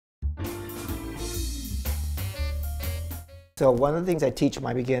So one of the things I teach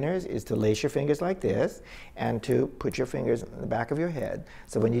my beginners is to lace your fingers like this and to put your fingers in the back of your head.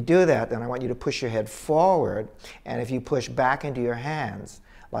 So when you do that, then I want you to push your head forward, and if you push back into your hands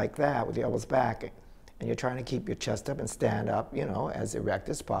like that with the elbows back, and you're trying to keep your chest up and stand up, you know, as erect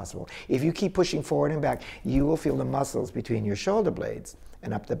as possible. If you keep pushing forward and back, you will feel the muscles between your shoulder blades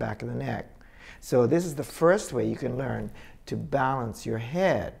and up the back of the neck. So this is the first way you can learn to balance your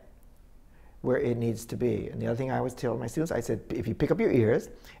head where it needs to be. And the other thing I always tell my students, I said, if you pick up your ears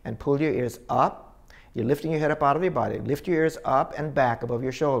and pull your ears up, you're lifting your head up out of your body. Lift your ears up and back above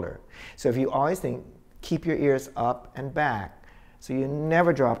your shoulder. So if you always think, keep your ears up and back, so you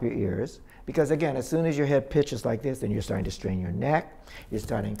never drop your ears. Because again, as soon as your head pitches like this, then you're starting to strain your neck, you're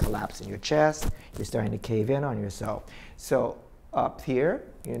starting to collapse in your chest, you're starting to cave in on yourself. So up here,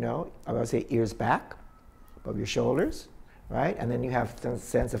 you know, I would say ears back, above your shoulders, right? And then you have some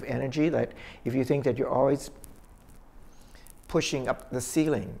sense of energy that if you think that you're always pushing up the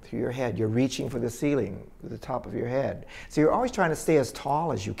ceiling through your head, you're reaching for the ceiling with the top of your head. So you're always trying to stay as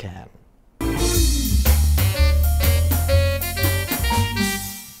tall as you can.